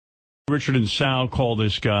Richard and Sal call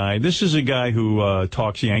this guy. This is a guy who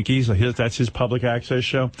talks Yankees. That's his public access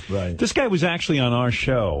show. Right. This guy was actually on our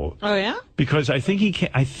show. Oh, yeah? Because I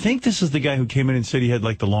think this is the guy who came in and said he had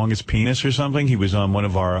like the longest penis or something. He was on one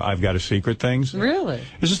of our I've Got a Secret things. Really?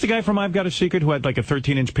 Is this the guy from I've Got a Secret who had like a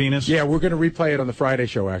 13-inch penis? Yeah, we're going to replay it on the Friday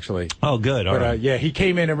show, actually. Oh, good. All right. Yeah, he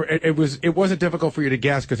came in, and it wasn't difficult for you to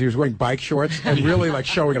guess because he was wearing bike shorts and really like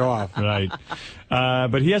showing it off. Right.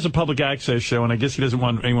 But he has a public access show, and I guess he doesn't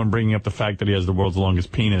want anyone bringing up the fact that he has the world's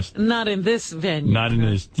longest penis. Not in this venue. Not in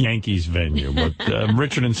his Yankees venue, but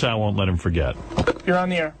Richard and Sal won't let him forget. You're on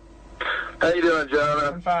the air. How you doing, John?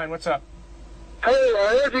 I'm fine. What's up? Hey,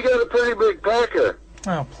 I heard you got a pretty big packer.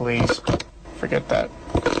 Oh, please. Forget that.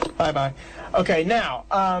 Bye-bye. Okay, now,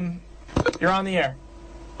 you're on the air.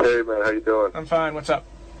 Hey, man, how you doing? I'm fine. What's up?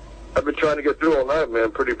 I've been trying to get through all night, man.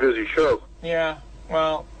 Pretty busy show. Yeah,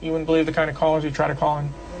 well, you wouldn't believe the kind of callers you try to call in.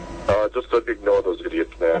 Just ignore those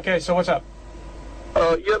idiots, man. Okay, so what's up?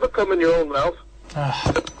 You ever come in your own mouth?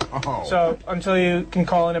 So, until you can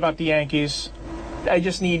call in about the Yankees, I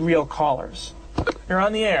just need real callers. You're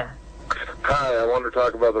on the air. Hi, I want to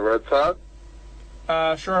talk about the Red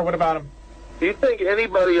Sox. Sure, what about them? Do you think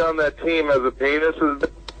anybody on that team has a penis?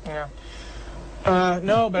 Yeah.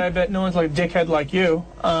 No, but I bet no one's like a dickhead like you.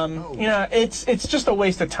 You know, it's just a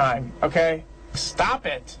waste of time, okay? Stop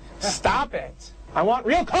it. Stop it. I want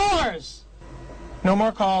real callers! No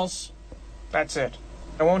more calls. That's it.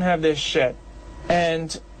 I won't have this shit.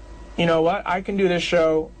 And you know what? I can do this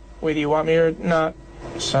show whether you want me or not.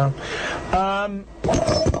 So,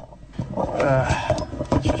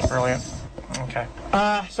 it's just brilliant. Okay.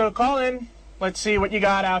 So call in. Let's see what you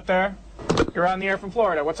got out there. You're on the air from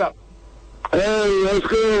Florida. What's up? Hey, what's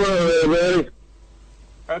going on there, buddy?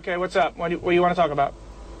 Okay, what's up? What do you want to talk about?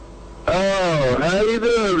 Oh, how you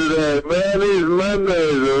doing today, man? These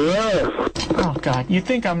Mondays are rough. Oh, God. You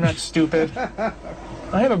think I'm not stupid? I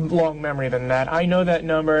have a long memory than that. I know that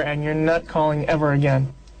number, and you're not calling ever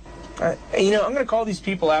again. You know, I'm going to call these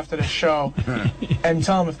people after the show and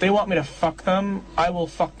tell them if they want me to fuck them, I will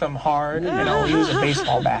fuck them hard, and I'll use a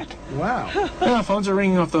baseball bat. Wow. Yeah, phones are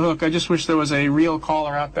ringing off the hook. I just wish there was a real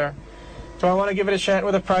caller out there. Do I want to give it a shot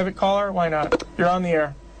with a private caller? Why not? You're on the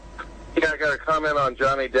air. Yeah, I got a comment on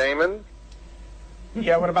Johnny Damon.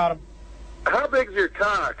 Yeah, what about him? How big's your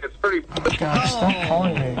cock? It's pretty... God, stop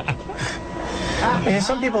calling me. I mean,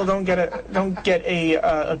 some people don't get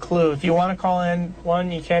a clue. If you want to call in,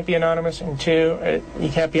 one, you can't be anonymous, and two, you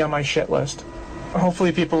can't be on my shit list.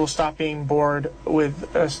 Hopefully people will start being bored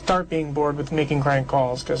with making crank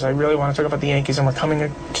calls, because I really want to talk about the Yankees, and we're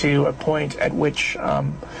coming to a point at which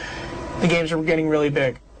the games are getting really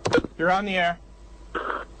big. You're on the air.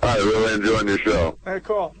 I really enjoying your show. All right,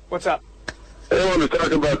 cool. What's up? I wanted to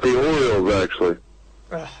talk about the Orioles, actually.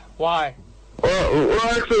 Why? Well,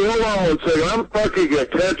 actually, hold on one second. I'm fucking a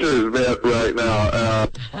catcher's mitt right now.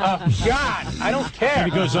 Oh, God, I don't care.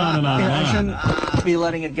 It goes on and on and on. I shouldn't be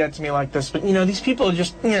letting it get to me like this, but, you know, these people are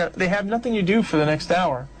just, you know, they have nothing to do for the next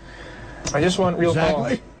hour. I just want real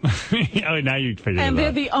calls. Oh, now you figured it out. And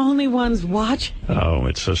they're the only ones watching. Oh,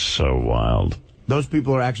 it's just so wild. Those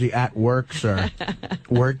people are actually at work, sir.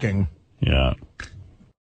 Working. Yeah.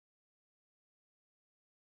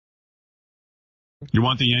 You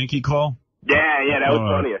want the Yankee call? Yeah, that was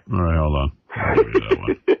funny. All right, hold on. I'll give you that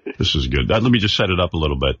one. This is good. Let me just set it up a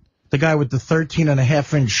little bit. The guy with the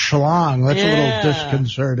 13.5-inch schlong. That's a little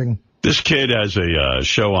disconcerting. This kid has a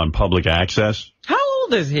show on public access. How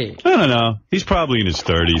old is he? I don't know. He's probably in his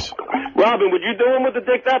 30s. Robin, would you do him with a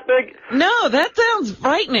dick that big? No, that sounds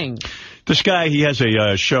frightening. This guy, he has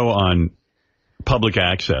a show on public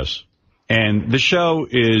access. And the show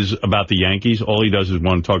is about the Yankees. All he does is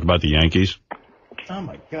want to talk about the Yankees. Oh,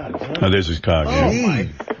 my God. Oh, there's his cock. Oh, my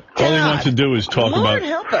God. All he wants to do is talk Lord about...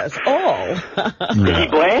 help us all. Is he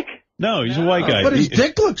black? No, he's a white guy. But his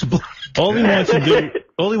dick looks black. All he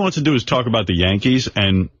wants to do is talk about the Yankees,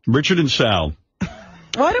 and Richard and Sal...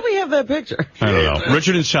 Why do we have that picture? I don't know.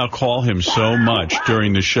 Richard and Sal call him so much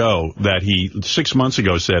during the show that he, 6 months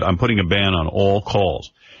ago, said, I'm putting a ban on all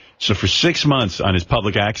calls. So for 6 months on his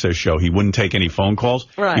public access show, he wouldn't take any phone calls.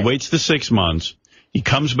 Right. He waits the 6 months. He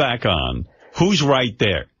comes back on. Who's right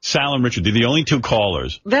there? Sal and Richard. They're the only two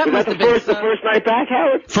callers. That must have been the first night back,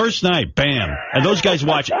 Howard? First night, bam. And those guys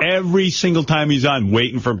watch every single time he's on,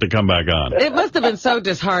 waiting for him to come back on. It must have been so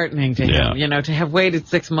disheartening to him, you know, to have waited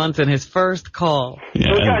 6 months in his first call.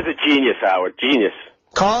 Yeah. Those guy's a genius, Howard. Genius.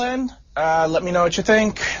 Call in, let me know what you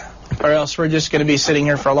think, or else we're just going to be sitting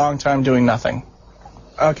here for a long time doing nothing.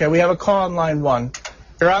 Okay, we have a call on line 1.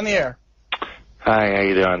 You're on the air. Hi, how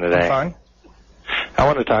you doing today? I'm fine. I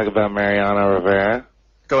want to talk about Mariano Rivera.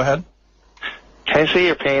 Go ahead. Can I see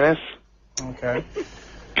your penis? Okay.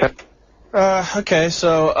 Okay,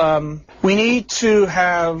 so we need to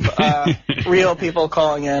have real people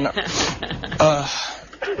calling in.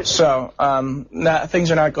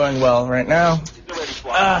 Things are not going well right now.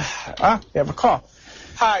 You have a call.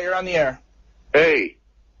 Hi, you're on the air. Hey.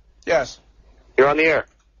 Yes. You're on the air.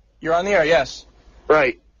 You're on the air, yes.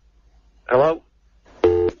 Right. Hello?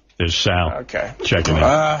 There's Sal. Okay. Checking in.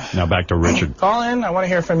 Now back to Richard. Call in. I want to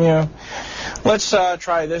hear from you. Let's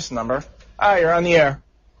try this number. Hi, you're on the air.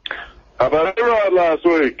 How about A-Rod last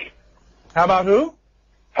week? How about who?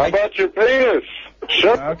 How about your penis?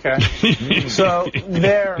 Shut Okay. So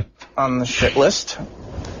they're on the shit list.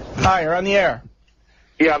 Hi, you're on the air.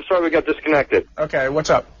 Yeah, I'm sorry we got disconnected. Okay,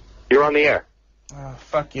 what's up? You're on the air. Oh,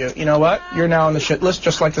 fuck you. You know what? You're now on the shit list,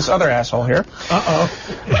 just like this other asshole here.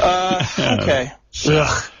 Okay.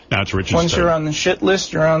 Ugh. Now it's Richard's Once turn. you're on the shit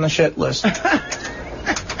list, you're on the shit list.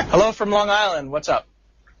 Hello from Long Island. What's up?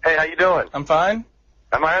 Hey, how you doing? I'm fine.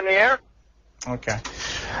 Am I on the air? Okay.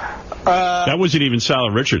 That wasn't even Sal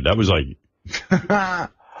or Richard. That was like... Somebody You got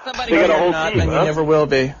a You're whole not, team, and you huh? never will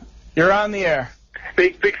be. You're on the air.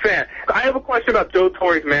 Big fan. I have a question about Joe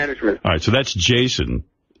Torre's management. All right, so that's Jason.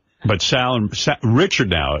 But Richard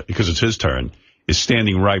now, because it's his turn, is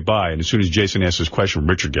standing right by. And as soon as Jason asks his question,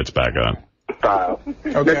 Richard gets back on.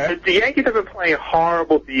 Okay. The Yankees have been playing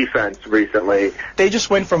horrible defense recently. They just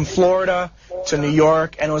went from Florida to New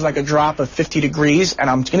York, and it was like a drop of 50 degrees. And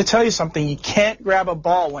I'm going to tell you something. You can't grab a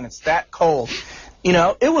ball when it's that cold. You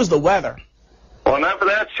know, it was the weather. Well, enough of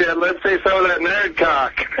that shit. Let's say some of that nerd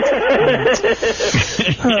cock.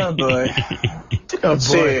 Oh, boy. Let's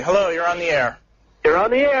see. Hello, you're on the air. You're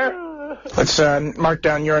on the air. Let's mark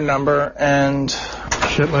down your number and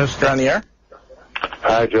Shit list. you're on the air.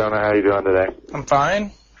 Hi, Jonah. How you doing today? I'm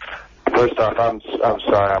fine. First off, I'm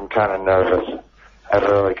sorry. I'm kind of nervous. I've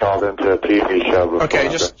really called into a TV show before. Okay,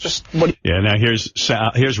 just what do Yeah, now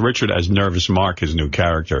here's Richard as Nervous Mark, his new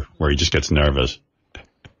character, where he just gets nervous.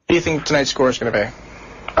 you think tonight's score is going to be?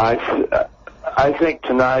 I think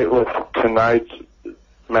tonight with tonight's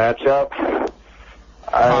matchup,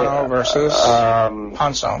 Pano versus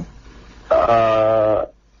Ponson. I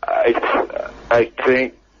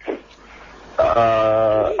think.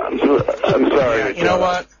 I'm sorry. You know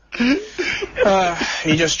what?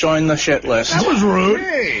 You just joined the shit list. That was rude.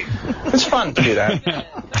 It's fun to do that.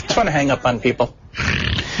 It's fun to hang up on people.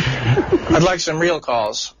 I'd like some real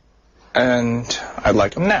calls, and I'd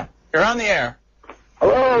like them now. You're on the air.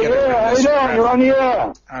 Hello, yeah, how you doing? You're on the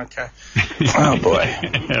air. Okay. Oh, boy.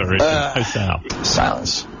 Richard, Sal.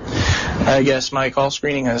 Silence. I guess my call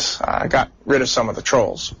screening has got rid of some of the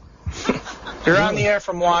trolls. You're on the air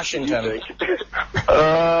from Washington.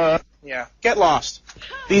 Yeah, get lost.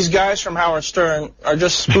 These guys from Howard Stern are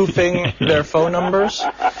just spoofing their phone numbers.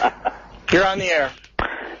 You're on the air.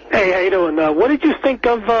 Hey, how you doing? What did you think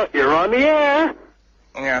of, you're on the air?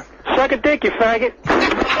 Yeah. Suck a dick, you faggot.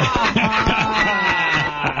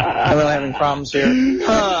 I'm really having problems here.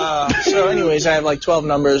 So anyways, I have like 12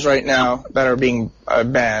 numbers right now that are being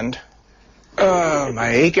banned. My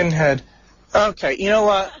aching head. Okay, you know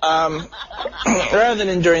what? Rather than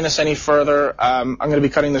enduring this any further, I'm going to be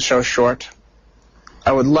cutting the show short.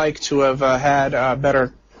 I would like to have had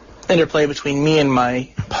better interplay between me and my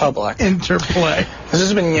public. Interplay. This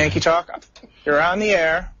has been Yankee Talk. You're on the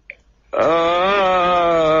air.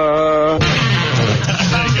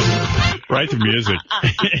 Right to music.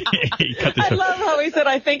 He cut the I love how he said,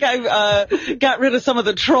 I think I got rid of some of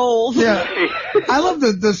the trolls. Yeah. I love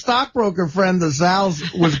the stockbroker friend, the Sal's,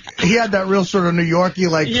 he had that real sort of New Yorkie,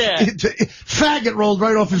 like, faggot rolled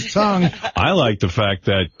right off his tongue. I like the fact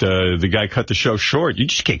that the guy cut the show short. You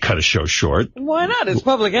just can't cut a show short. Why not? It's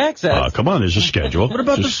public access. Come on, there's a schedule. What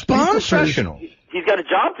about the sponsors? He's got a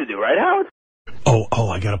job to do, right, Howard? Oh,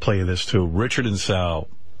 I got to play you this, too. Richard and Sal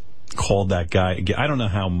called that guy. I don't know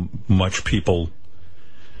how much people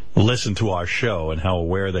listen to our show and how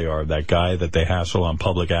aware they are of that guy that they hassle on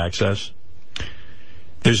public access.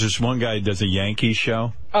 There's this one guy who does a Yankees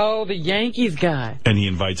show. Oh, the Yankees guy. And he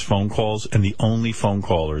invites phone calls, and the only phone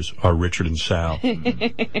callers are Richard and Sal.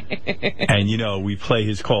 And, you know, we play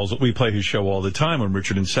his calls, we play his show all the time when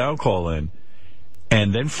Richard and Sal call in.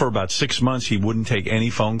 And then for about 6 months, he wouldn't take any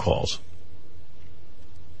phone calls.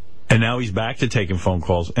 And now he's back to taking phone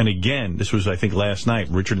calls. And again, this was, I think, last night.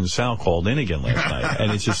 Richard and Sal called in again last night.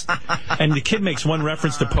 And it's just... And the kid makes one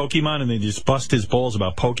reference to Pokemon, and they just bust his balls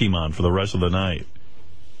about Pokemon for the rest of the night.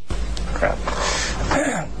 Crap.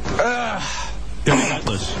 They're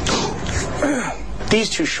relentless. These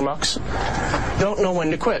two schmucks don't know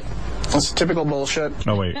when to quit. That's typical bullshit.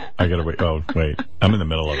 Oh, wait. I gotta wait. Oh, wait. I'm in the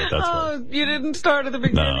middle of it. That's why. Oh, you didn't start at the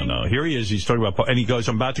beginning? No. Here he is. He's talking about... And he goes,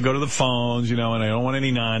 I'm about to go to the phones, you know, and I don't want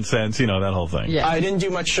any nonsense, you know, that whole thing. Yeah. I didn't do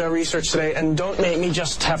much research today, and don't make me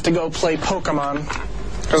just have to go play Pokemon,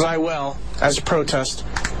 because I will, as a protest.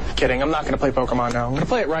 Kidding. I'm not going to play Pokemon now. I'm going to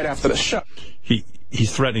play it right after the show.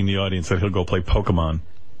 He's threatening the audience that he'll go play Pokemon.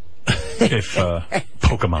 If,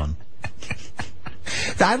 Pokemon.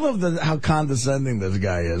 I love how condescending this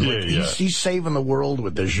guy is. Like, Yeah. He's saving the world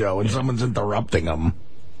with this show, and someone's interrupting him.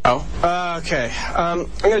 Oh. Okay. I'm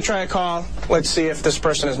going to try a call. Let's see if this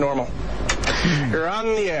person is normal. You're on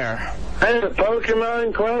the air. I had a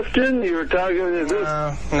Pokemon question. You were talking to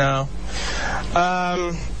this. No.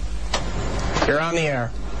 You're on the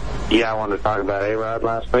air. Yeah, I wanted to talk about A-Rod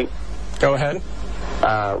last week. Go ahead.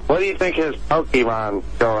 What do you think his Pokemon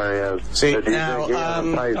story is? See, now,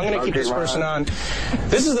 I'm going to keep this person on.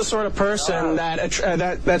 This is the sort of person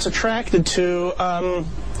that's attracted to,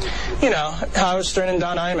 you know, Howard Stern and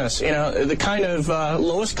Don Imus. You know, the kind of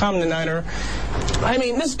lowest common denominator. I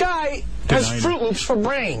mean, this guy has Fruit Loops for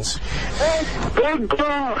brains.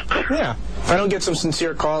 Bludclot! Yeah. If I don't get some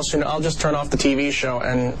sincere calls, you know, I'll just turn off the TV show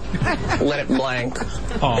and let it blank.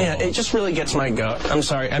 Yeah, it just really gets my goat. I'm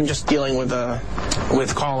sorry. I'm just dealing with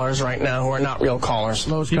callers right now who are not real callers.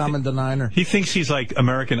 Lowest common denominator. He thinks he's like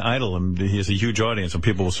American Idol, and he has a huge audience, and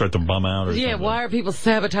people will start to bum out or something. Why are people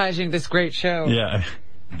sabotaging this great show? Yeah.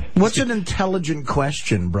 What's an intelligent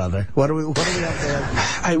question, brother? What do we have there?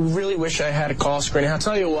 I really wish I had a call screen. I'll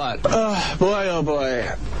tell you what. Boy, oh boy.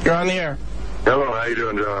 You're on the air. Hello, how you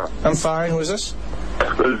doing, John? I'm fine. Who is this?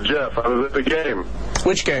 This is Jeff. I was at the game.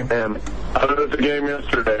 Which game? And I was at the game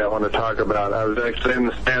yesterday I want to talk about. I was actually in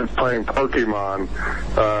the stands playing Pokemon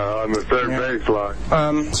on the third base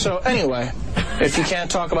line. So anyway, if you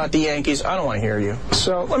can't talk about the Yankees, I don't want to hear you.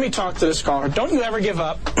 So let me talk to this caller. Don't you ever give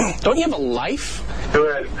up? Don't you have a life? Do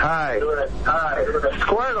it. Hi.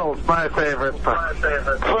 Squirtle's my favorite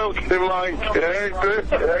Pokemon character.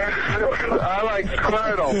 I like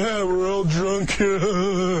Squirtle. Yeah, we're all drunk.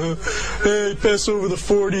 Hey, pass over the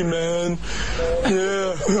 40, man.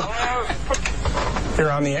 Yeah.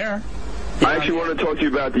 You're on the air. I actually want to talk to you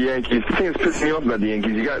about the Yankees. The thing that's pissing me off about the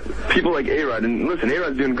Yankees, you got people like A-Rod, and listen,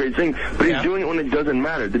 A-Rod's doing a great thing, but he's doing it when it doesn't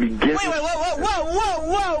matter. To begin. Wait,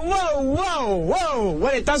 whoa.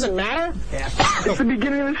 When it doesn't matter? It's the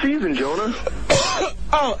beginning of the season, Jonah.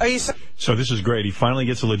 Oh, are you... So this is great. He finally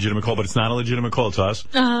gets a legitimate call, but it's not a legitimate call to us.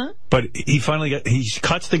 Uh-huh. But he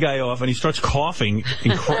cuts the guy off, and he starts coughing,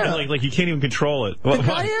 and like he can't even control it. The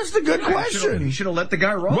guy asked a good question. You should have let the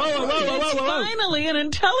guy roll. It's finally an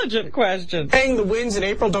intelligent question. Saying the wins in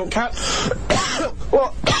April don't count.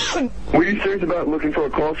 Well, Were you serious about looking for a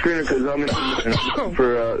call screener? Because I'm looking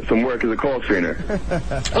for some work as a call screener.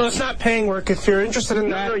 well, it's not paying work if you're interested in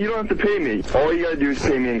that. No, you don't have to pay me. All you gotta do is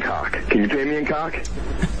pay me in cock. Can you pay me in cock?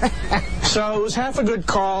 So it was half a good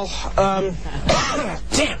call.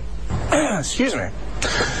 Damn. Excuse me.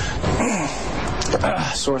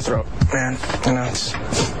 Sore throat, man. You know, it's...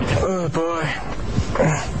 Oh, boy.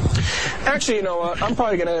 Actually, you know what? I'm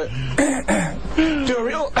probably going to do a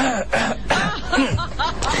real...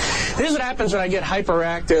 This is what happens when I get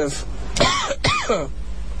hyperactive.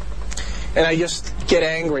 And I just get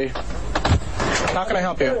angry. How can I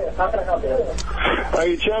help you? Are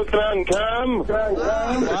you choking on cum?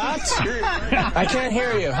 What? I can't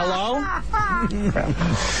hear you. Hello?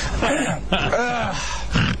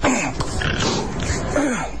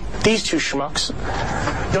 These two schmucks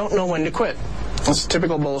don't know when to quit. It's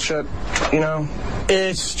typical bullshit, you know?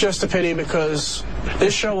 It's just a pity because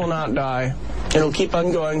this show will not die. It'll keep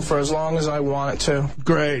on going for as long as I want it to.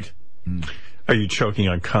 Great. Are you choking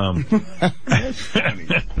on cum?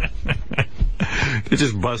 It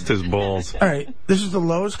just bust his balls. All right. This is the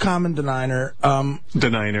lowest common denominator.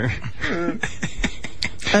 Deniner.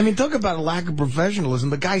 I mean, talk about a lack of professionalism.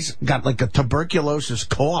 The guy's got like a tuberculosis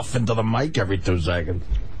cough into the mic every 2 seconds.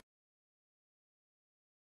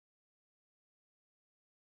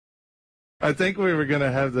 I think we were going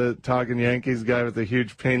to have the talking Yankees guy with the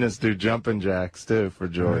huge penis do jumping jacks, too, for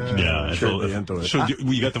George. Yeah. Should be into it. So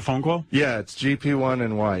you got the phone call? Yeah, it's GP1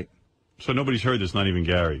 in white. So nobody's heard this, not even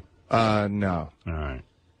Gary? No. All right.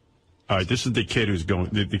 All right, this is the kid who's going,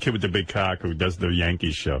 the kid with the big cock who does the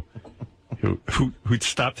Yankees show, who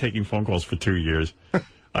stopped taking phone calls for 2 years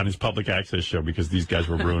on his public access show because these guys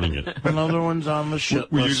were ruining it. Another one's on the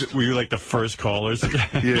shit list. Were you like the first callers?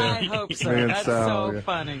 Yeah. I hope so. That's so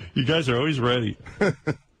funny. You guys are always ready.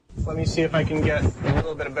 Let me see if I can get a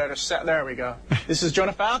little bit of better set. There we go. This is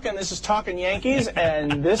Jonah Falcon. This is Talking Yankees,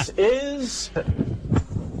 and this is...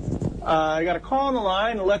 I got a call on the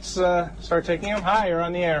line. Let's start taking them. Hi, you're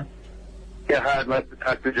on the air. Yeah, hi, I'd like to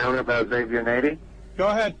talk to Jonah about Xavier Nady. Go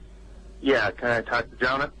ahead. Yeah, can I talk to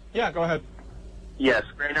Jonah? Yeah, go ahead. Yes,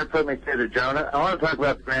 Screener put me through to Jonah. I want to talk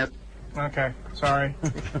about the grant. Okay, sorry.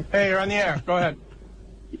 Hey, you're on the air. Go ahead.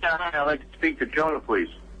 Yeah, hi, I'd like to speak to Jonah, please.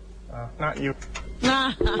 Not you.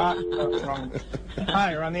 Wrong.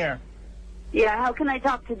 Hi, you're on the air. Yeah, how can I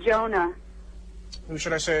talk to Jonah? Who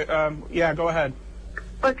should I say? Yeah, go ahead.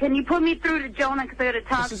 But can you put me through to Jonah because I got to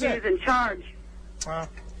talk to who's in charge?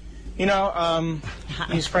 You know,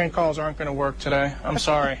 these prank calls aren't going to work today. I'm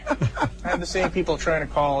sorry. I have the same people trying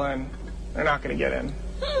to call in. They're not going to get in.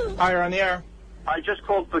 Hi, you're on the air. I just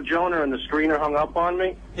called for Jonah and the screener hung up on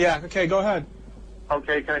me. Yeah, okay, go ahead.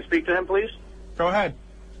 Okay, can I speak to him, please? Go ahead.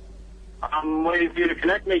 I'm waiting for you to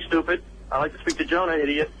connect me, stupid. I'd like to speak to Jonah,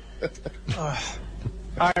 idiot.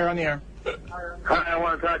 Hi, you're on the air. Hi, I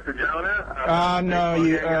want to talk to Jonah. No,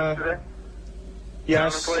 you,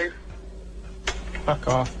 yes. Jonah, please. Fuck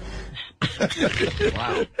off.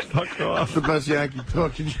 Wow. Fuck off. That's the best Yankee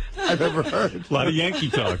talk I've ever heard. A lot of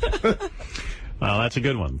Yankee talk. Well, that's a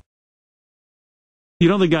good one. You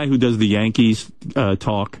know the guy who does the Yankees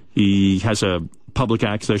talk? He has a public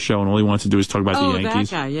access show, and all he wants to do is talk about the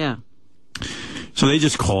Yankees. Oh, that guy, yeah. So they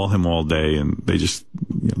just call him all day, and they just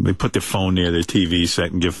they put their phone near their TV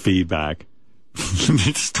set and give feedback.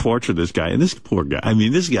 They just torture this guy. And this poor guy. I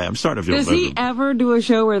mean, this guy, I'm starting to feel Does he ever do a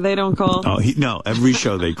show where they don't call? Oh, no, every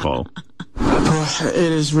show they call. It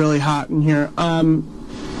is really hot in here.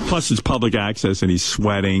 Plus, it's public access, and he's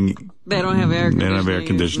sweating. They don't have air conditioning. They don't have air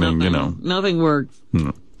conditioning, nothing, you know. Nothing works.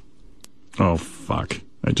 Oh, fuck.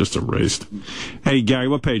 I just erased. Hey, Gary,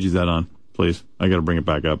 what page is that on, please? I got to bring it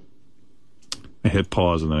back up. I hit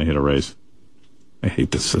pause, and then I hit erase. I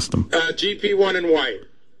hate this system. GP1 in white.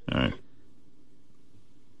 All right.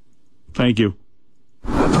 Thank you.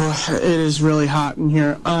 It is really hot in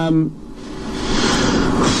here.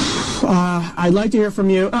 I'd like to hear from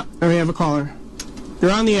you. We have a caller.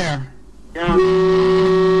 You're on the air. Yeah. Turn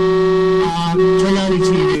on your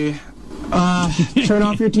TV. Turn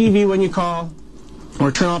off your TV when you call,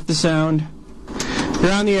 or turn off the sound.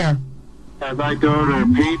 You're on the air. I'd like to order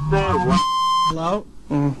pizza. Hello?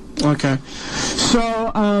 Okay.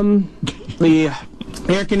 So, the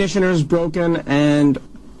air conditioner is broken, and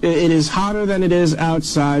it is hotter than it is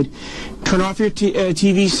outside. Turn off your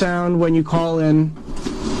TV sound when you call in.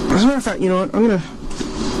 As a matter of fact, you know what? I'm going to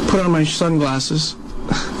put on my sunglasses.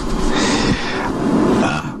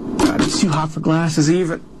 God, it's too hot for glasses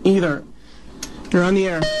either. You're on the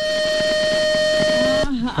air.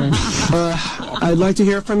 I'd like to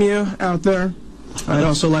hear from you out there. I'd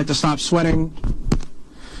also like to stop sweating.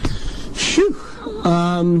 Shoo.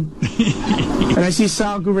 And I see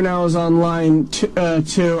Sal Gouvernail is online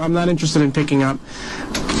too. I'm not interested in picking up.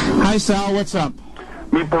 Hi, Sal. What's up?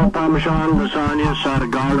 Meatball parmesan, lasagna, side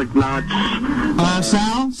of garlic nuts.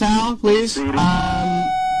 Sal, please.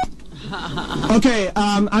 Okay,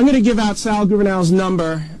 I'm going to give out Sal Gouvernail's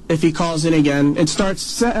number if he calls in again. It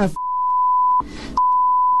starts and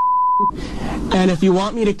if you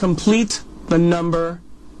want me to complete the number,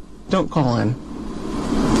 don't call in.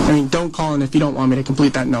 I mean, don't call in if you don't want me to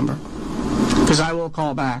complete that number, because I will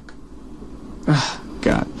call back.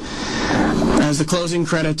 God. As the closing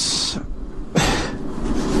credits,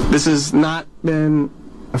 this has not been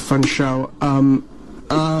a fun show.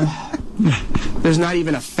 There's not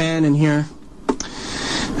even a fan in here,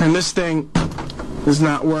 and this thing is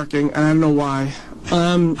not working, and I don't know why.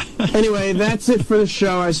 Anyway, that's it for the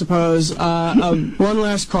show, I suppose. One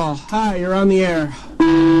last call. Hi, you're on the air.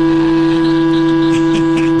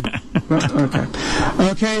 Okay.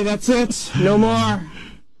 Okay, that's it. No more.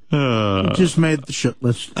 Just made the shit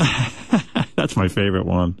list. That's my favorite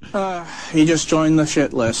one. He just joined the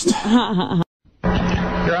shit list. You're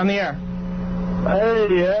on the air.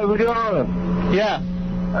 Hey, how's it going? Yeah.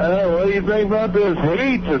 What do you think about this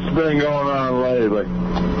heat that's been going on lately?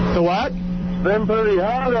 The what? It's been pretty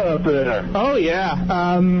hot out there. Oh, yeah.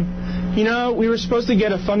 You know, we were supposed to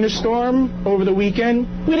get a thunderstorm over the weekend.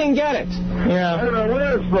 We didn't get it. Yeah. I don't know when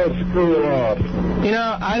it's supposed to cool off. You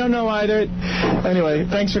know, I don't know either. Anyway,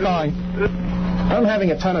 thanks for calling. I'm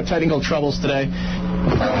having a ton of technical troubles today.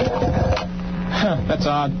 That's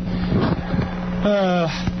odd.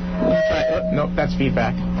 Nope, that's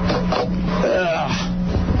feedback.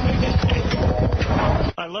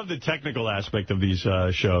 I love the technical aspect of these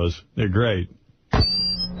shows. They're great.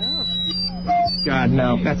 God,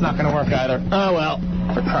 no, that's not going to work either. Oh, well,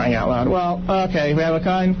 for crying out loud. Well, okay, we have a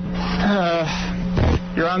kind.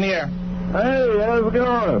 You're on the air. Hey, how's it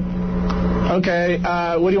going? Okay,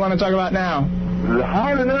 what do you want to talk about now? Is it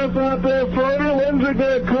hot enough out there, Freddie? When's it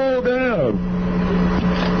going to cool down?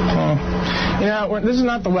 You know, this is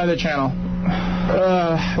not the Weather Channel.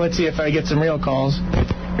 Let's see if I get some real calls.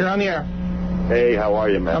 You're on the air. Hey, how are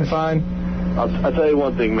you, man? I'm fine. I'll tell you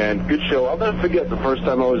one thing, man. Good show. I'll never forget the first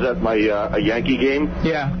time I was at my a Yankee game.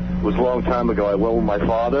 Yeah. It was a long time ago. I went with my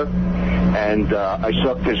father, and I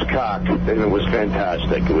sucked his cock, and it was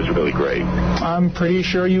fantastic. It was really great. I'm pretty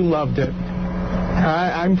sure you loved it.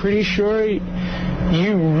 I'm pretty sure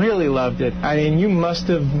you really loved it. I mean, you must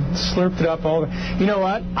have slurped it up all the... You know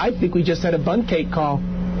what? I think we just had a bun cake call.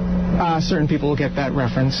 Certain people will get that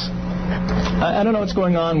reference. I don't know what's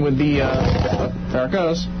going on with the... there it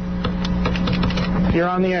goes. You're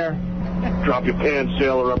on the air. Drop your pants,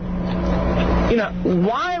 sailor up. You know,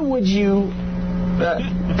 why would you... that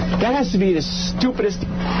has to be the stupidest...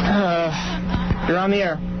 you're on the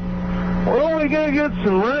air. We're only going to get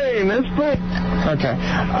some rain. That's great. Okay.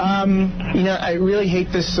 You know, I really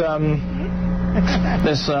hate this,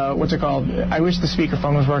 what's it called? I wish the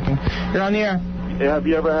speakerphone was working. You're on the air. Have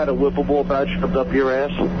you ever had a wiffle ball bat shoved up your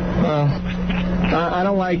ass? I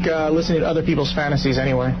don't like listening to other people's fantasies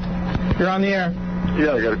anyway. You're on the air.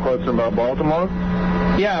 Yeah, I got a question about Baltimore.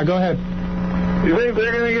 Yeah, go ahead. You think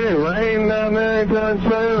they're going to get rain down there anytime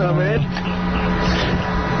soon? I mean...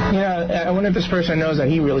 Yeah, I wonder if this person knows that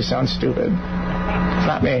he really sounds stupid.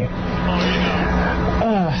 Not me.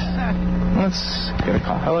 Let's get a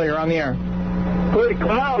call. Hello, you're on the air. Pretty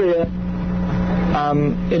cloudy.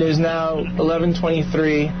 It is now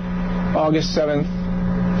 11:23, August 7th.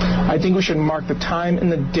 I think we should mark the time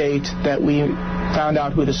and the date that we found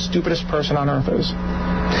out who the stupidest person on earth is.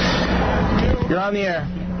 You're on the air.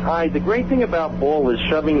 Hi, the great thing about ball is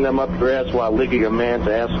shoving them up your ass while licking a man's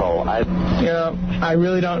asshole. You know, I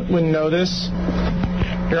really wouldn't know this.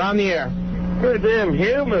 You're on the air. Pretty damn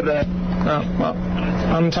humid. Oh, well,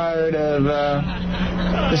 I'm tired of,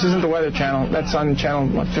 this isn't the Weather Channel. That's on channel,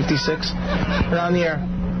 what, 56? You're on the air.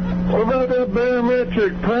 What about that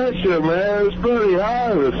barometric pressure, man? It was pretty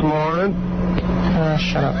high this morning.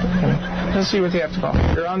 Shut up. Let's see what they have to call.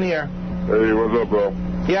 You're on the air. Hey, what's up, bro?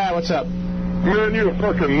 Yeah, what's up? Man, you a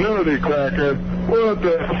fucking nutty cracker. What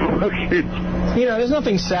the fuck? You know, there's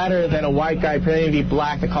nothing sadder than a white guy pretending to be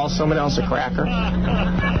black that calls someone else a cracker.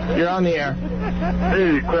 You're on the air.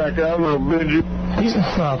 Hey, cracker, I'm gonna bend you.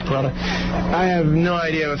 Oh, brother. I have no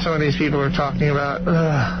idea what some of these people are talking about.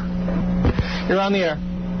 You're on the air.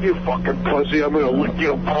 You fucking pussy, I'm gonna lick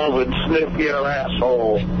your balls and sniff your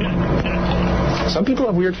asshole. Some people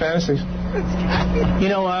have weird fantasies. You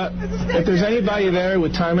know what? If there's anybody there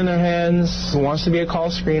with time in their hands who wants to be a call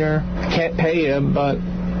screener, I can't pay you, but I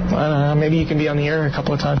don't know, maybe you can be on the air a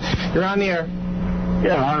couple of times. You're on the air.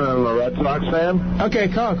 Yeah, I'm a Red Sox fan. Okay,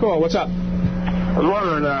 cool. What's up? I was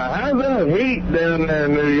wondering, how's that heat down there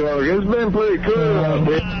in New York? It's been pretty cool out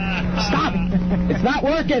there. Stop! It's not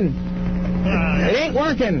working! It ain't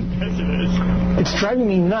working! It's driving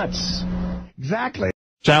me nuts. Exactly.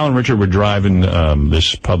 Sal and Richard were driving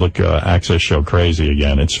this public access show crazy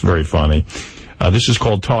again. It's very funny. This is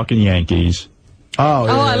called Talking Yankees. Oh,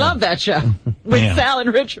 I love that show with Sal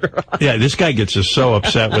and Richard. Yeah, this guy gets us so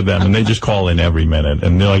upset with them, and they just call in every minute,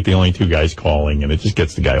 and they're like the only two guys calling, and it just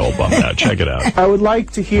gets the guy all bummed out. Check it out. I would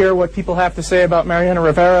like to hear what people have to say about Mariano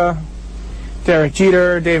Rivera, Derek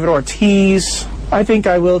Jeter, David Ortiz. I think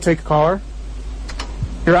I will take a caller.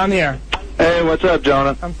 You're on the air. Hey, what's up,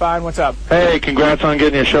 Jonah? I'm fine. What's up? Hey, congrats on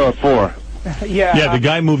getting your show at 4. Yeah, the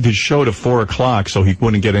guy moved his show to 4 o'clock so he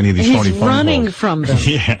wouldn't get any of these phony phone calls. He's running from them.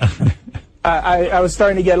 Yeah. I was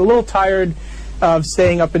starting to get a little tired of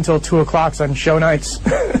staying up until 2 o'clock on show nights.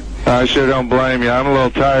 I sure don't blame you. I'm a little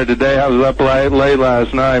tired today. I was up late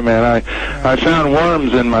last night, man. I found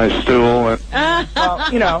worms in my stool. And...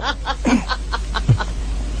 Well, you know.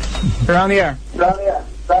 You're on the air.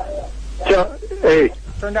 Hey.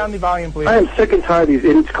 Turn down the volume, please. I am sick and tired of these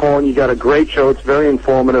idiots calling. You got a great show. It's very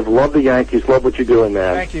informative. Love the Yankees. Love what you're doing,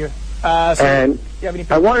 man. Thank you. And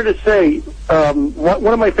I wanted to say,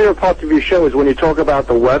 one of my favorite parts of your show is when you talk about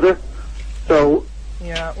the weather. So.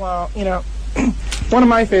 Yeah, well, you know, one of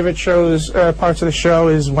my favorite parts of the show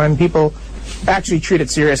is when people actually treat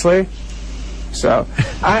it seriously. So,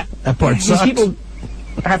 that part these sucks. people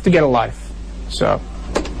have to get a life. So,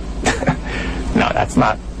 no, that's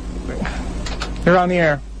not. You're on the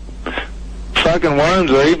air. Fucking worms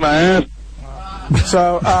will eat my ass.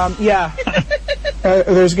 So, yeah.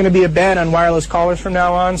 There's going to be a ban on wireless callers from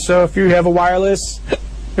now on, so if you have a wireless,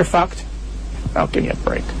 you're fucked. I'll give you a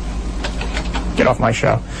break. Get off my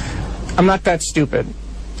show. I'm not that stupid.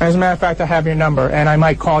 As a matter of fact, I have your number, and I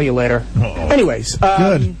might call you later. Anyways,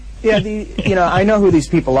 Good. Yeah, I know who these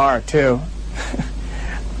people are, too.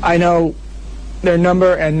 I know their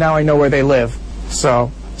number, and now I know where they live.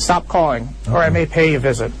 So, stop calling, or I may pay you a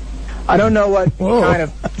visit. I don't know what kind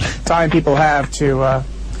of time people have to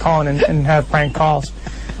call in and have prank calls.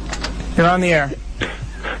 You're on the air.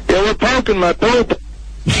 Yeah, we're poking my poop.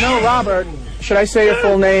 No, Robert. Should I say your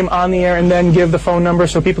full name on the air and then give the phone number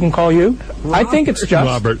so people can call you? Robert. I think it's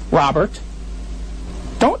just Robert.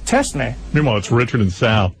 Don't test me. Meanwhile, it's Richard and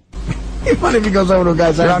Sal. What if he goes over to a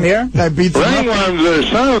guy's house? You're on the air? Guy beats him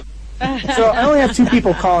up. So I only have 2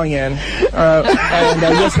 people calling in, and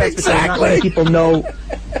I guess that's because not many people know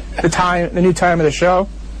the new time of the show.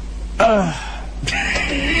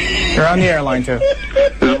 You're on the air, line 2.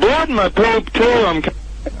 There's blood in my poop too.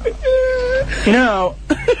 You know,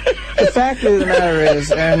 the fact of the matter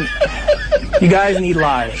is, and you guys need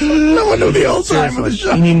lives. No one knew the old time of the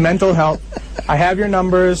show. You need mental help. I have your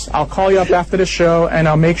numbers. I'll call you up after the show, and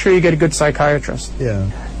I'll make sure you get a good psychiatrist. Yeah.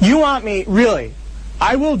 You want me, really?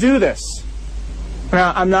 I will do this.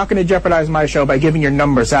 Now, I'm not going to jeopardize my show by giving your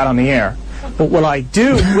numbers out on the air. But what I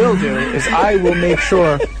will do, is I will make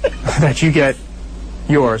sure that you get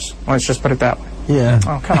yours. Let's just put it that way. Yeah.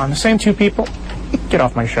 Oh, come on. The same 2 people? Get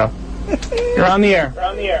off my show. You're on the air. You're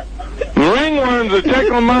on the air. Ringworms are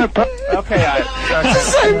tickling my poop. Okay,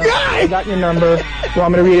 same guy. I got your number. You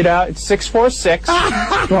want me to read it out? It's 646.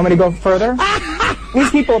 You want me to go further? These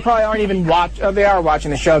people probably aren't even they are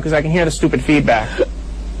watching the show because I can hear the stupid feedback.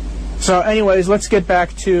 So, anyways, let's get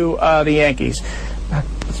back to the Yankees.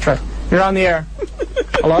 Let's try. You're on the air.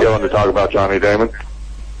 Hello? You want to talk about Johnny Damon?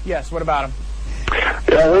 Yes. What about him?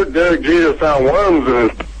 Yeah, I heard Derek Jeter found worms in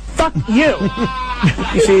his. Fuck you.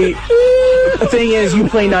 You see, the thing is, you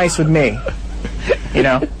play nice with me. You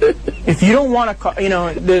know, if you don't want to call, you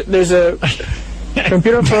know, there's a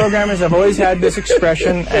computer programmers have always had this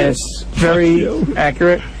expression, and it's very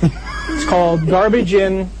accurate. It's called garbage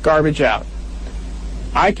in, garbage out.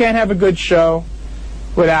 I can't have a good show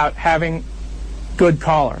without having good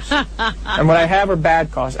callers. And what I have are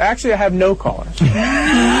bad callers. Actually, I have no callers.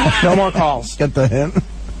 No more calls. Get the hint?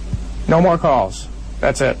 No more calls.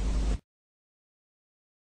 That's it.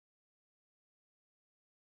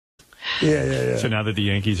 Yeah. So now that the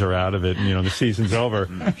Yankees are out of it and, you know, the season's over,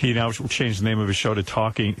 he now changed the name of his show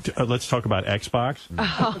to Let's Talk About Xbox.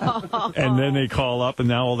 And then they call up, and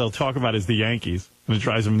now all they'll talk about is the Yankees. And it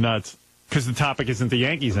drives them nuts because the topic isn't the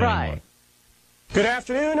Yankees anymore. Right. Good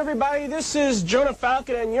afternoon, everybody. This is Jonah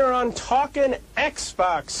Falcon, and you're on Talkin'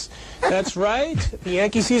 Xbox. That's right. The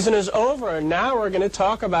Yankee season is over, and now we're going to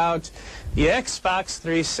talk about the Xbox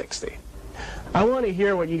 360. I want to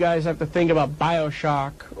hear what you guys have to think about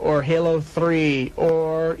BioShock or Halo 3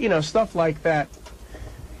 or, you know, stuff like that.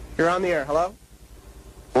 You're on the air. Hello?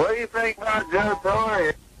 What do you think about Joe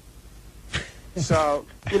Torre? So,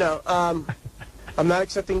 you know, I'm not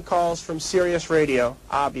accepting calls from Sirius Radio,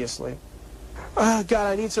 obviously. Oh,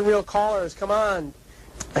 God, I need some real callers. Come on.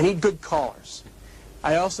 I need good callers.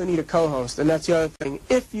 I also need a co-host, and that's the other thing.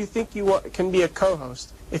 If you think you can be a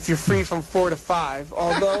co-host, if you're free from 4 to 5,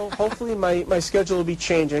 although hopefully my schedule will be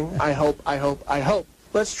changing. I hope.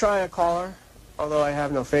 Let's try a caller, although I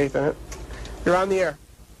have no faith in it. You're on the air.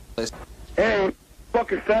 Hey,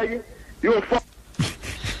 fucking faggot. You a fuck.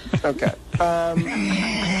 Okay. Where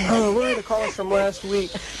are the callers from last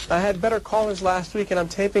week? I had better callers last week, and I'm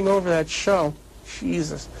taping over that show.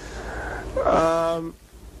 Jesus.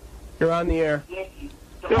 You're on the air.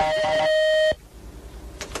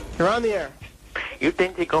 You're on the air. You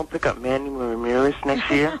think they're going to pick up Manny Ramirez next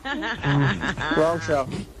year? Wrong show.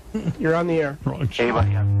 You're on the air. Wrong show.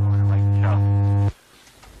 Anybody else want to like the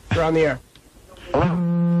show? You're on the air. Hello?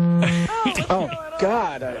 Oh,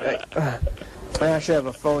 God. I actually have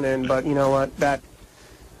a phone in, but you know what?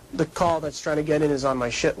 The call that's trying to get in is on my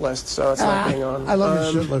shit list, so it's not getting on. I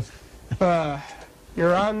love your shit list.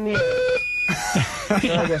 You're on the...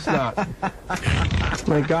 No, I guess not.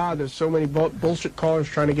 My God, there's so many bullshit callers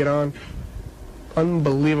trying to get on.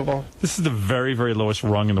 Unbelievable. This is the very, very lowest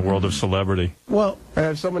rung in the world of celebrity. Well, I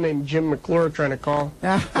have someone named Jim McClure trying to call.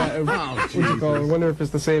 What's it called? I wonder if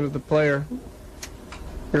it's the same as the player.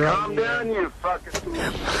 You're Calm down, you fucking...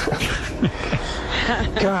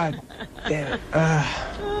 God damn it.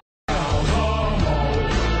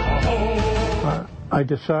 I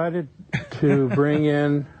decided to bring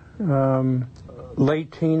in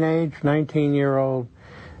late teenage, 19-year-old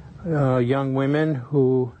young women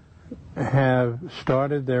who have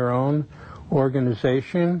started their own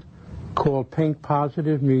organization called Pink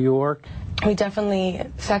Positive New York. We definitely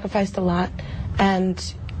sacrificed a lot, and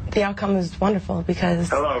the outcome is wonderful because...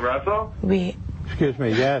 Hello, Russell? Excuse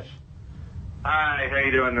me, yes. Hi, how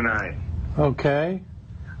you doing tonight? Okay.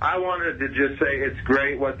 I wanted to just say it's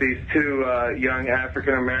great what these two young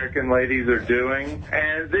African-American ladies are doing.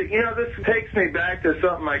 And, this takes me back to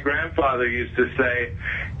something my grandfather used to say.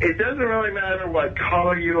 It doesn't really matter what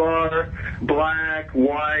color you are, black,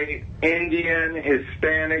 white, Indian,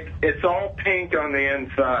 Hispanic. It's all pink on the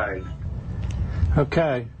inside.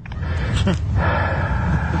 Okay.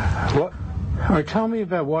 What? All right, tell me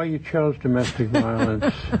about why you chose domestic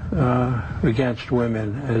violence against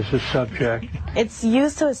women as a subject. It's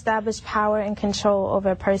used to establish power and control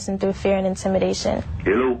over a person through fear and intimidation.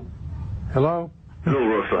 Hello? Hello? Hello,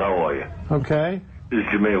 Russell. How are you? Okay. This is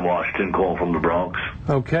Jermaine Washington calling from the Bronx.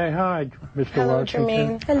 Okay, hi, Mr. Hello, Washington.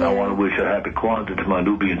 Jermaine. Hello. I want to wish a happy Kwanzaa to my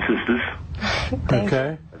Nubian sisters.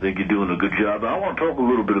 Okay. I think you're doing a good job. I want to talk a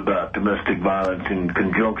little bit about domestic violence in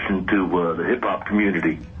conjunction to the hip-hop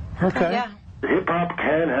community. Okay. Yeah. Hip-hop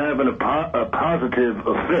can have a positive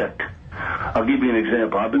effect. I'll give you an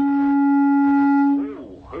example.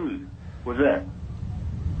 What's that?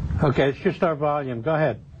 Okay, it's just our volume. Go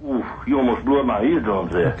ahead. Ooh, you almost blew up my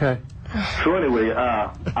eardrums there. Okay. So anyway,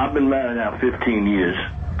 I've been married now 15 years,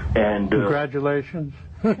 and... Congratulations.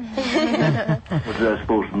 What's that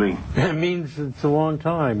supposed to mean? It means it's a long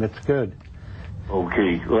time. It's good.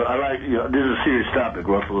 Okay. Well, this is a serious topic,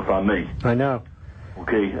 Russell, if I may. I know.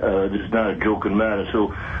 Okay, this is not a joking matter.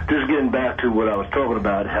 So just getting back to what I was talking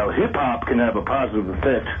about, how hip-hop can have a positive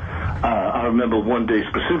effect. I remember one day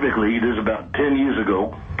specifically, this is about 10 years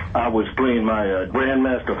ago, I was playing my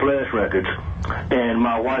Grandmaster Flash records, and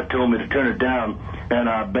my wife told me to turn it down, and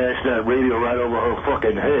I bashed that radio right over her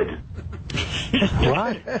fucking head.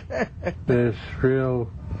 What? There's real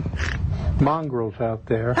mongrels out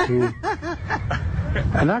there who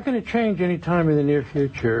are not going to change any time in the near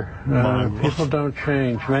future. People don't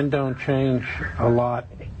change. Men don't change a lot.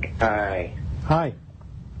 Hi. Hi.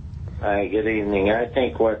 Hi, good evening. I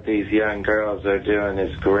think what these young girls are doing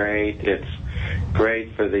is great. It's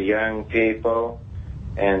great for the young people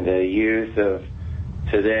and the youth of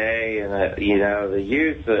today. And, the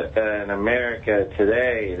youth in America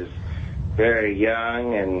today is very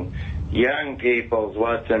young, and young people's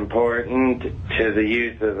what's important to the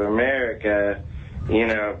youth of America.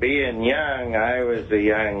 Being young, I was a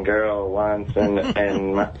young girl once,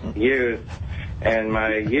 and my youth, when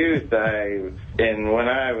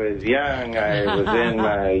I was young, I was in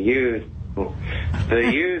my youth.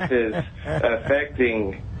 The youth is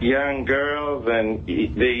affecting young girls, and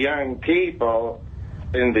the young people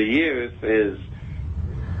in the youth is,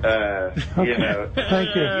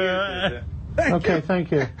 Thank you. Okay,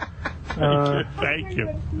 thank you. Thank you.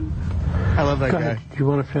 I love that guy. Do you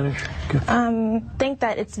want to finish? Think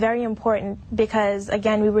that it's very important because,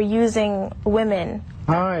 again, we were using women.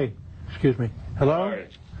 Hi. Excuse me. Hello? Hi.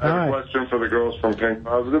 I have a question for the girls from Pink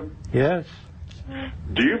Positive. Yes.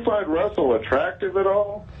 Do you find Russell attractive at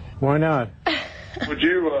all? Why not? Would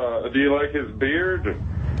you, do you like his beard?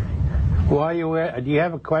 Why do you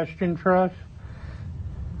have a question for us?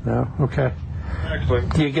 No? Okay. Actually.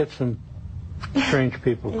 Do you get some strange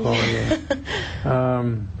people calling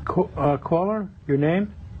in? Caller, your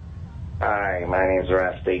name? Hi, my name's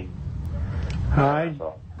Rusty. Hi.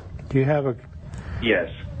 Do you have a... Yes.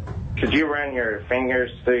 Could you run your fingers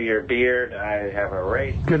through your beard? I have a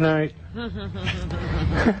race. Good night.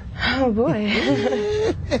 Oh, boy.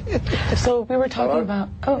 So we were talking about...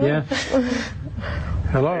 Oh. Yes.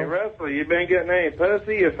 Hello? Hey, Russell, you been getting any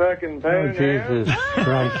pussy, you fucking pain in the ass? Jesus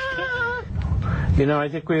Christ. I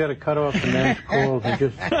think we ought to cut off the men's calls and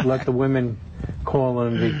just let the women call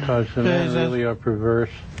in because the men really are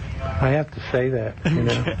perverse. I have to say that,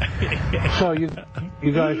 So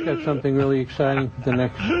you guys got something really exciting for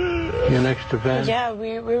your next event? Yeah,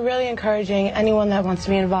 we're really encouraging anyone that wants to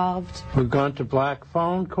be involved. We're going to black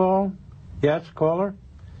phone call? Yes, caller?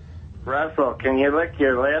 Russell, can you lick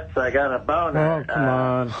your lips? I got a boner.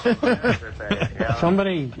 Oh, come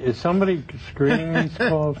on. Is somebody screening these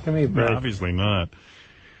calls? Give me a break. No, obviously not.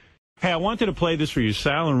 Hey, I wanted to play this for you.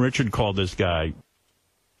 Sal and Richard called this guy.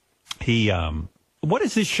 What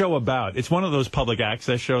is this show about? It's one of those public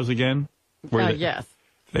access shows again? Yes.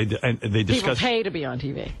 They discuss... People pay to be on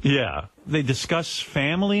TV. Yeah. They discuss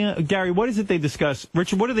family. Gary, what is it they discuss?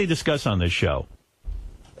 Richard, what do they discuss on this show?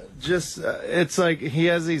 Just, it's like he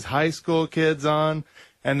has these high school kids on,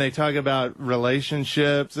 and they talk about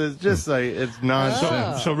relationships. It's just like, it's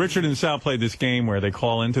nonsense. So Richard and Sal played this game where they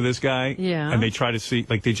call into this guy. Yeah. And they try to see,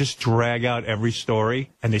 they just drag out every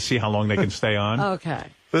story, and they see how long they can stay on. Okay.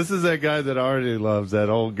 This is that guy that already loves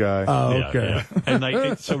that old guy. Oh, okay. Yeah.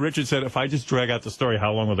 And so Richard said, if I just drag out the story,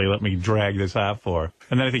 how long will they let me drag this out for?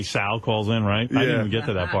 And then I think Sal calls in, right? I didn't even get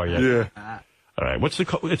to that part yet. Yeah. All right.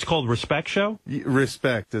 It's called Respect Show?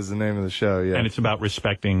 Respect is the name of the show, yeah. And it's about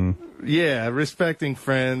respecting... Yeah, respecting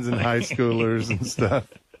friends and high schoolers and stuff.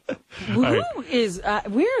 Where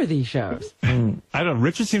are these shows? I don't know.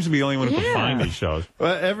 Richard seems to be the only one who can find these shows.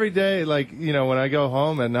 Well, every day, like, you know, when I go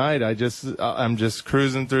home at night, I'm just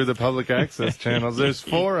cruising through the public access channels. There's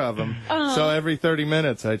 4 of them. So every 30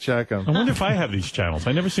 minutes I check them. I wonder if I have these channels.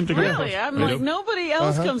 I never seem to get them. Really? I'm like, nobody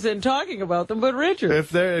else comes in talking about them but Richard.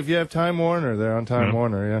 If you have Time Warner, they're on Time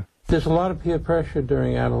Warner, yeah. There's a lot of peer pressure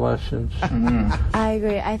during adolescence. I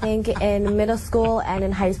agree. I think in middle school and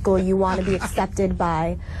in high school, you want to be accepted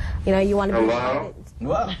by, you want to be... Hello?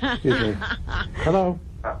 Excuse me. Hello?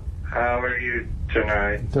 How are you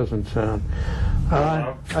tonight? Doesn't sound.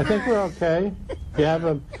 I think we're okay. You have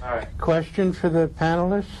a question for the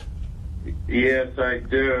panelists? Yes, I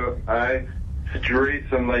do. I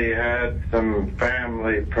recently had some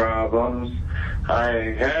family problems.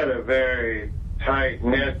 I had a very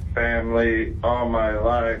tight-knit family all my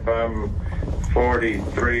life. I'm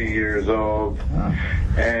 43 years old,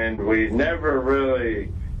 and we never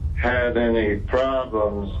really had any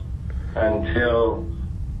problems until...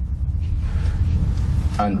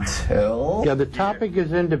 Yeah, the topic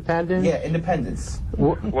is independence. Yeah, independence.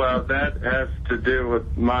 Well, that has to do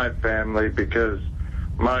with my family because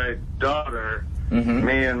my daughter,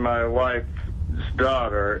 me and my wife's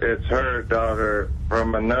daughter, it's her daughter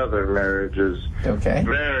from another marriage, is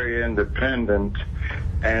very independent.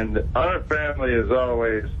 And our family has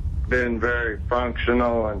always been very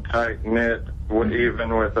functional and tight-knit,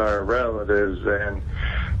 even with our relatives.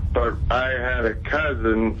 But I had a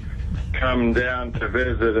cousin come down to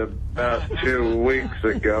visit about 2 weeks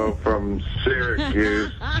ago from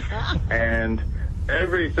Syracuse, and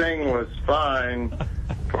everything was fine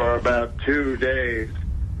for about 2 days.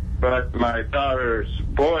 But my daughter's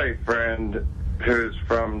boyfriend, who's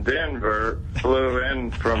from Denver, flew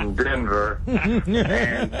in from Denver,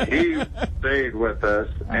 and he stayed with us.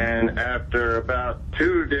 And after about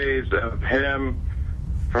 2 days of him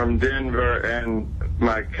from Denver and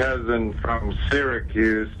my cousin from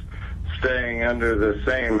Syracuse staying under the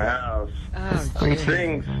same house,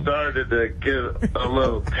 things started to get a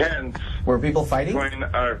little tense. Were people fighting? Between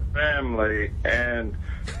our family, and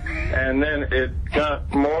then it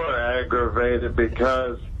got more aggravated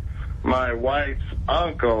because my wife's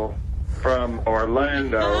uncle from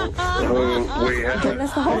Orlando, who we had...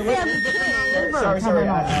 Sorry.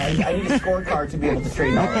 I need a scorecard to be able to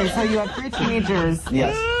straighten out. Okay, so you have 3 teenagers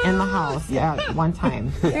in the house at one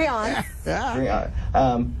time. 3 on.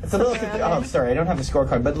 It's a little... I'm sorry, I don't have a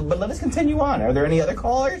scorecard, but let us continue on. Are there any other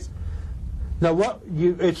callers? Now,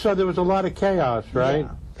 so there was a lot of chaos, right?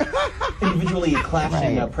 Individually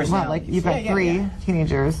clashing personalities. Well, like you've got 3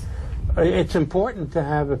 teenagers. It's important to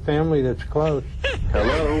have a family that's close.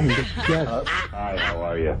 Hello? Yes. Hi, how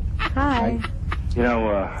are you? Hi. You know,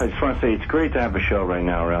 I just want to say it's great to have a show right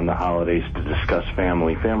now around the holidays to discuss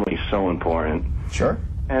family. Family is so important. Sure.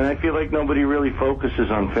 And I feel like nobody really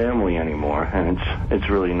focuses on family anymore, and it's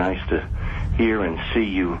really nice to hear and see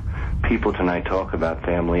you people tonight talk about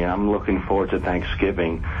family. I'm looking forward to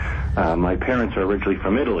Thanksgiving. My parents are originally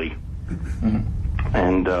from Italy.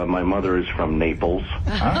 And my mother is from Naples,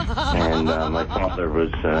 and my father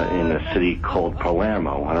was in a city called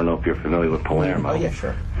Palermo. I don't know if you're familiar with Palermo. Oh, yeah,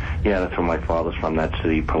 sure. Yeah, that's where my father's from, that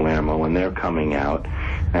city, Palermo, and they're coming out.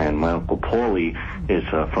 And my Uncle Paulie is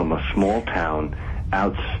from a small town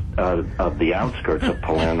out of the outskirts of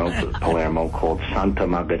Palermo called Santa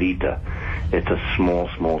Margherita. It's a small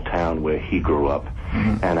town where he grew up.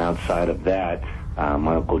 And outside of that,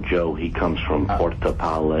 my Uncle Joe, he comes from Porta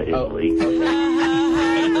Paola, Italy.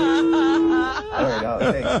 All right,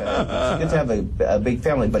 thanks. It's good to have a big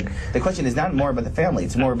family, but the question is not more about the family,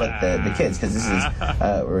 it's more about the kids, because this is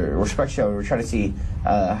a Respect Show. We're trying to see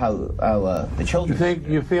how the children...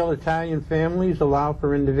 You feel Italian families allow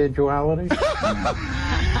for individuality? Are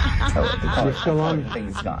you still on? I think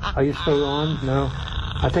it's not. Are you still on? No?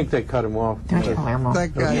 I think they cut him off.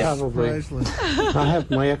 That guy is probably. priceless. I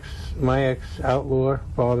have my ex outlaw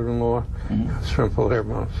father-in-law is from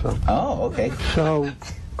Palermo. So. Oh, okay. So,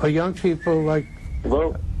 are young people like?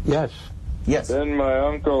 Hello. Yes. Yes. Then my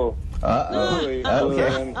uncle Louis flew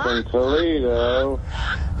in from Toledo.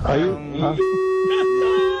 Are you?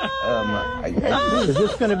 Is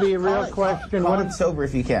this going to be a real question? Call him sober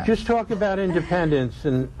if you can. Just talk about independence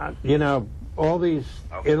and all these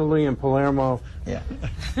Italy and Palermo. Yeah.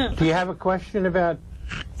 Do you have a question about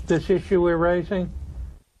this issue we're raising?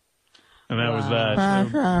 And that was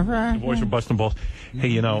the voice of Bustin' Balls.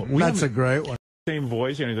 Hey, that's a great one. Same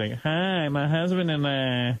voice, anything. Hi, my husband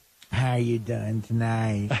and how you doing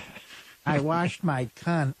tonight? I washed my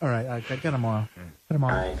cunt. All right, I got them all. Got them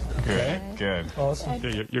all. Good. Awesome.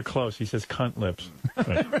 Yeah, you're close. He says cunt lips.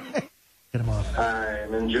 Right. Get them off.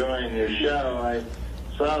 I'm enjoying your show. I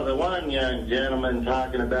saw the one young gentleman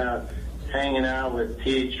talking about hanging out with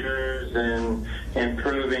teachers and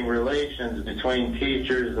improving relations between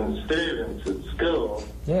teachers and students at school.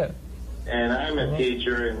 Yeah. And I'm a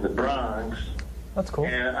teacher in the Bronx. That's cool.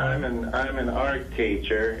 And I'm an art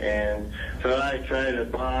teacher, and so I try to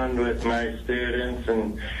bond with my students,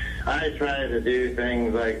 and I try to do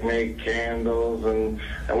things like make candles, and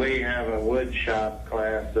we have a wood shop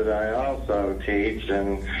class that I also teach,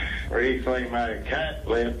 and recently my cat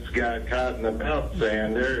lips got caught in the belt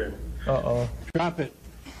sander. Uh-oh. Drop it.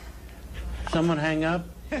 Someone hang up?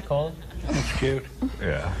 Call it. That's cute.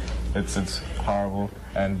 Yeah. It's horrible,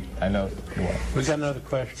 and I know. We got another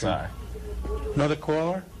question. Sorry. Another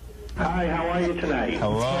caller? Hi, how are you tonight?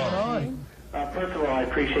 Hello. First of all, I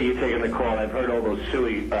appreciate you taking the call. I've heard all those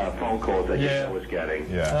silly phone calls that you was getting.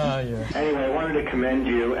 Yeah. Yeah. Anyway, I wanted to commend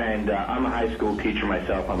you, and I'm a high school teacher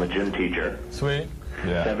myself. I'm a gym teacher. Sweet.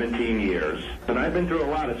 Yeah. 17 years. And I've been through a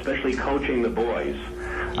lot, especially coaching the boys.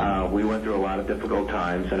 We went through a lot of difficult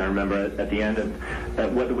times, and I remember at the end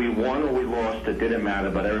of whether we won or we lost, it didn't matter.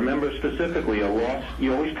 But I remember specifically a loss.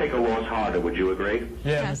 You always take a loss harder. Would you agree?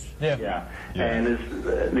 Yes. Yeah. Yeah. And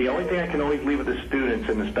the only thing I can always leave with the students,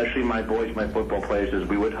 and especially my boys, my football players, is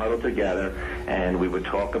we would huddle together and we would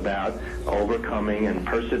talk about overcoming and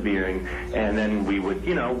persevering. And then we would,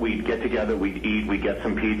 we'd get together, we'd eat, we'd get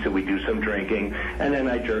some pizza, we'd do some drinking, and then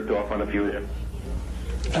I jerked off on a few.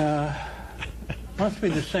 Must be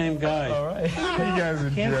the same guy. All right. You guys are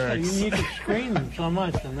jerks. You can screen them so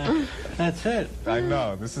much, and that's it. I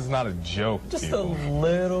know. This is not a joke. Just people. a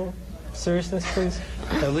little seriousness, please.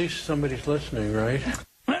 At least somebody's listening, right?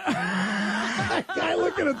 Guy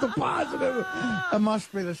looking at the positive. It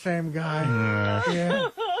must be the same guy. Yeah.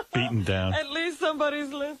 Beaten down. At least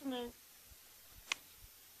somebody's listening.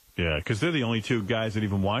 Yeah, because they're the only two guys that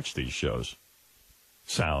even watch these shows.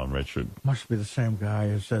 Sal and Richard. Must be the same guy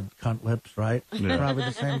who said cunt lips, right? Yeah. Probably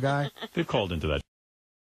the same guy. They've called into that